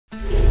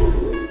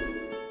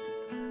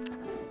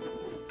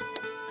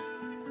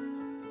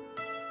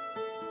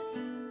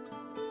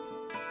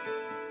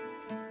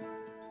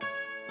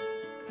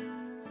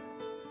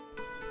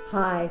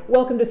Hi,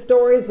 welcome to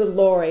Stories with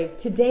Lori.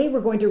 Today we're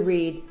going to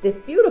read this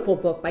beautiful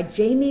book by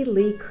Jamie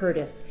Lee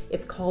Curtis.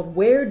 It's called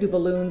Where Do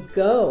Balloons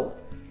Go?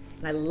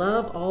 And I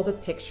love all the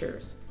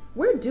pictures.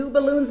 Where do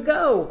balloons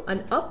go?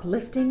 An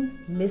uplifting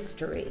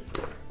mystery.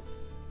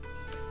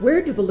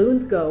 Where do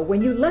balloons go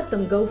when you let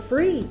them go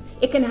free?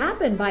 It can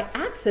happen by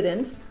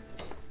accident.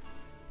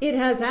 It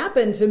has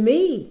happened to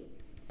me.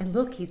 And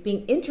look, he's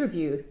being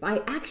interviewed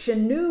by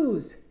Action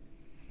News.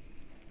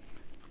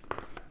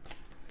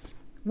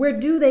 Where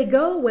do they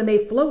go when they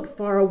float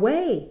far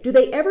away? Do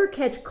they ever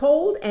catch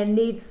cold and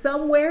need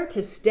somewhere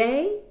to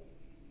stay?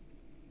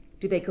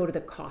 Do they go to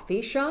the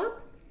coffee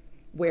shop?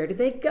 Where do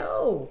they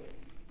go?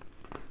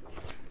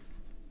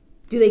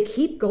 Do they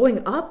keep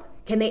going up?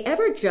 Can they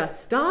ever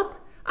just stop?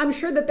 I'm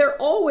sure that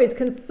they're always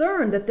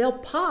concerned that they'll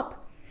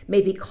pop.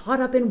 Maybe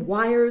caught up in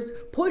wires,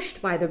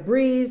 pushed by the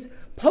breeze,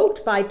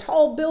 poked by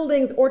tall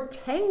buildings, or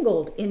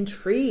tangled in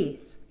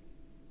trees.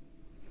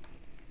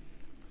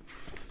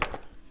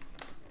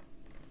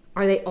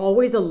 Are they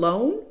always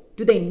alone?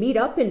 Do they meet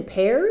up in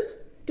pairs?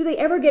 Do they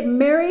ever get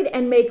married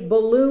and make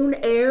balloon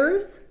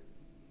heirs?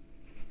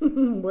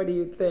 What do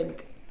you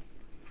think?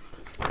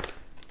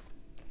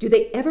 Do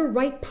they ever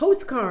write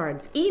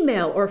postcards,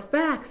 email, or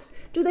fax?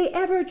 Do they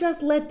ever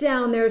just let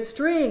down their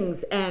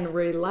strings and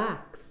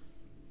relax?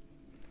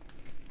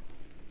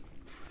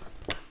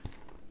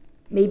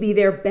 Maybe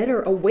they're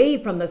better away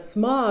from the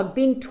smog,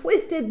 being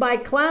twisted by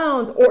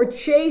clowns or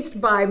chased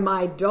by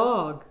my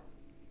dog.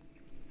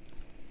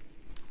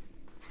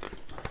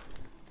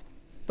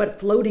 But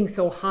floating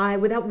so high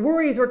without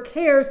worries or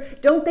cares,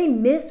 don't they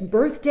miss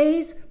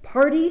birthdays,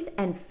 parties,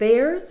 and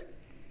fairs?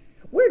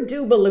 Where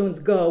do balloons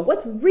go?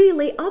 What's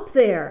really up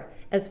there?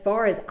 As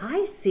far as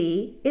I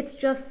see, it's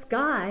just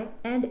sky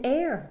and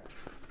air.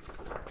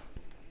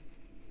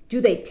 Do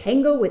they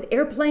tango with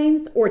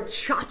airplanes or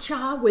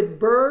cha-cha with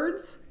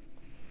birds?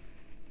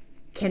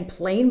 Can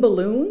plain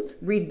balloons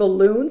read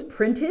balloons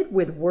printed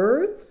with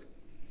words?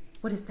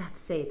 What does that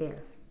say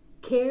there?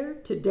 Care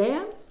to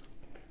dance?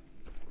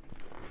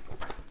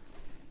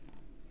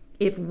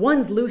 If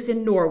one's loose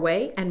in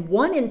Norway, and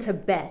one in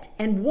Tibet,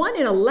 and one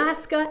in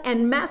Alaska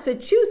and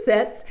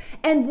Massachusetts,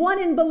 and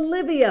one in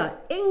Bolivia,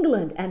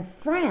 England, and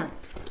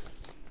France,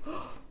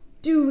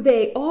 do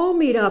they all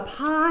meet up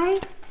high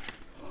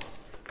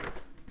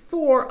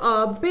for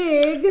a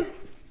big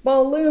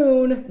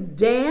balloon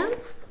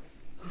dance?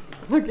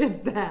 Look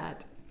at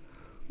that.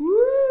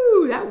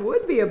 Woo, that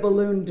would be a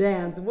balloon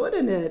dance,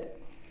 wouldn't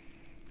it?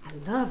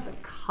 I love the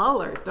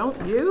colors,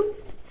 don't you?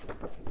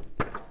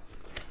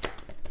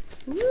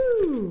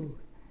 Woo.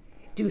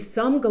 Do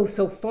some go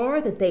so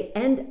far that they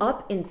end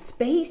up in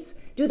space?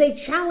 Do they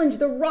challenge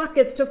the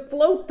rockets to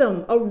float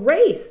them a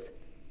race?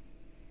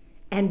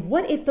 And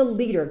what if the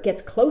leader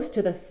gets close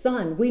to the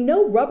sun? We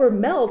know rubber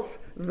melts.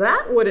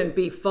 That wouldn't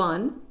be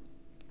fun.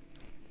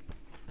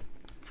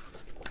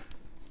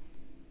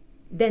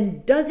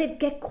 Then does it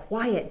get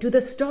quiet? Do the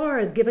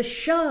stars give a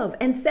shove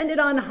and send it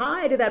on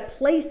high to that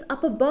place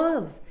up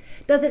above?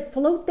 Does it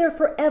float there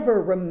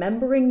forever,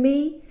 remembering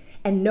me?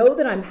 And know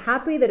that I'm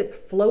happy that it's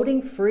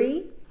floating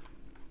free?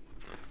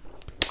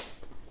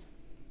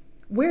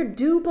 Where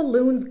do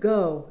balloons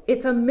go?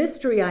 It's a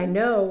mystery, I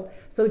know,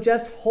 so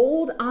just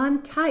hold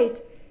on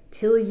tight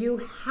till you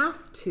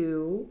have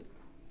to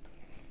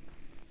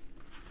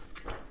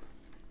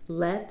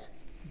let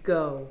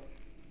go.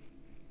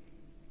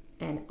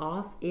 And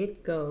off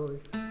it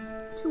goes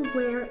to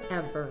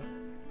wherever.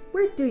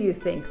 Where do you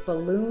think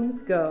balloons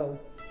go?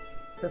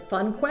 It's a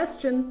fun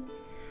question.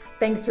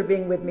 Thanks for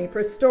being with me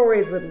for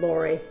Stories with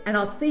Lori, and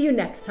I'll see you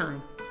next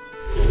time.